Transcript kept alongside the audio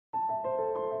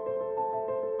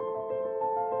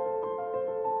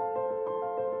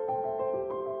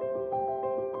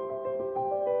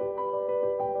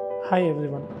Hi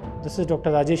everyone, this is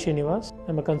Dr. Rajesh Srinivas.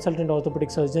 I'm a consultant orthopedic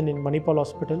surgeon in Manipal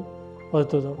Hospital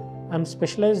Varthur Road. I'm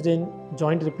specialized in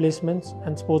joint replacements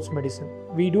and sports medicine.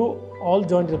 We do all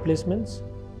joint replacements,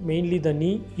 mainly the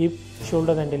knee, hip,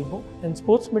 shoulder and elbow. And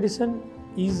sports medicine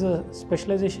is a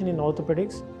specialization in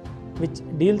orthopedics which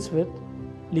deals with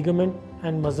ligament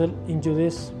and muscle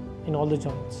injuries in all the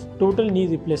joints. Total knee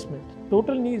replacement.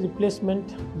 Total knee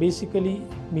replacement basically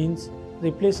means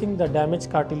replacing the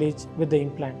damaged cartilage with the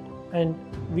implant. And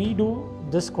we do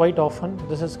this quite often.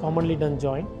 This is commonly done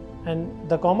joint. And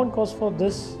the common cause for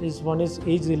this is one is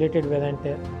age-related wear and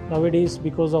tear. Nowadays,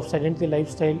 because of sedentary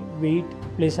lifestyle, weight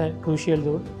plays a crucial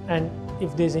role. And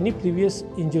if there's any previous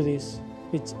injuries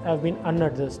which have been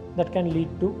unaddressed, that can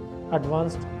lead to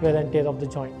advanced wear and tear of the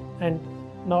joint. And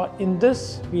now in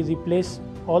this, we replace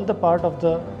all the part of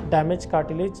the damaged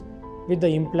cartilage with the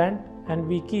implant, and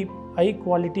we keep high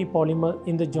quality polymer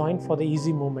in the joint for the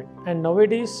easy movement. And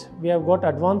nowadays we have got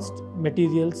advanced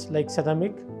materials like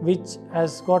ceramic, which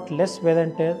has got less wear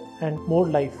and tear and more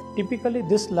life. Typically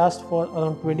this lasts for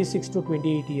around 26 to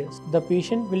 28 years. The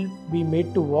patient will be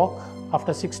made to walk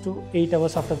after 6 to 8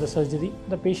 hours after the surgery.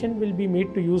 The patient will be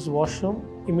made to use washroom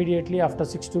immediately after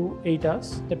 6 to 8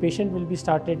 hours. The patient will be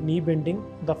started knee bending.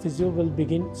 The physio will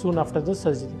begin soon after the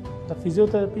surgery. The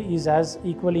physiotherapy is as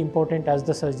equally important as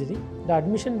the surgery. The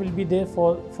admission will be there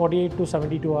for 48 to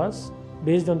 72 hours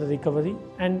based on the recovery,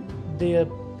 and the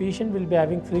patient will be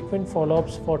having frequent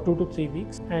follow-ups for 2 to 3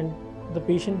 weeks, and the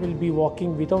patient will be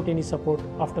walking without any support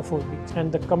after 4 weeks.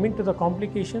 And coming to the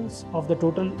complications of the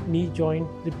total knee joint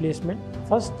replacement,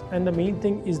 first and the main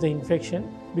thing is the infection,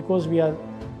 because we are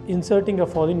inserting a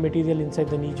foreign material inside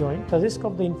the knee joint. The risk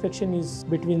of the infection is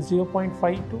between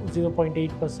 0.5 to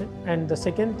 0.8%. And the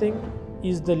second thing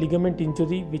is the ligament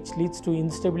injury, which leads to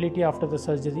instability after the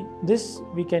surgery. This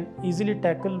we can easily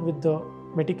tackle with the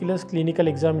meticulous clinical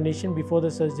examination before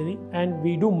the surgery, and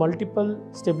we do multiple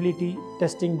stability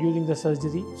testing during the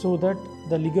surgery so that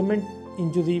the ligament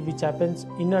injury which happens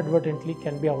inadvertently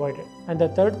can be avoided. And the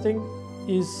third thing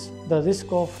is the risk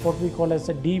of what we call as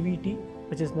a DVT,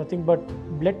 which is nothing but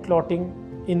blood clotting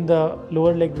in the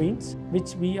lower leg veins,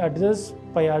 which we address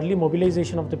by early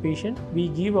mobilization of the patient. We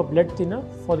give a blood thinner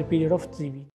for a period of 3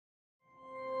 weeks.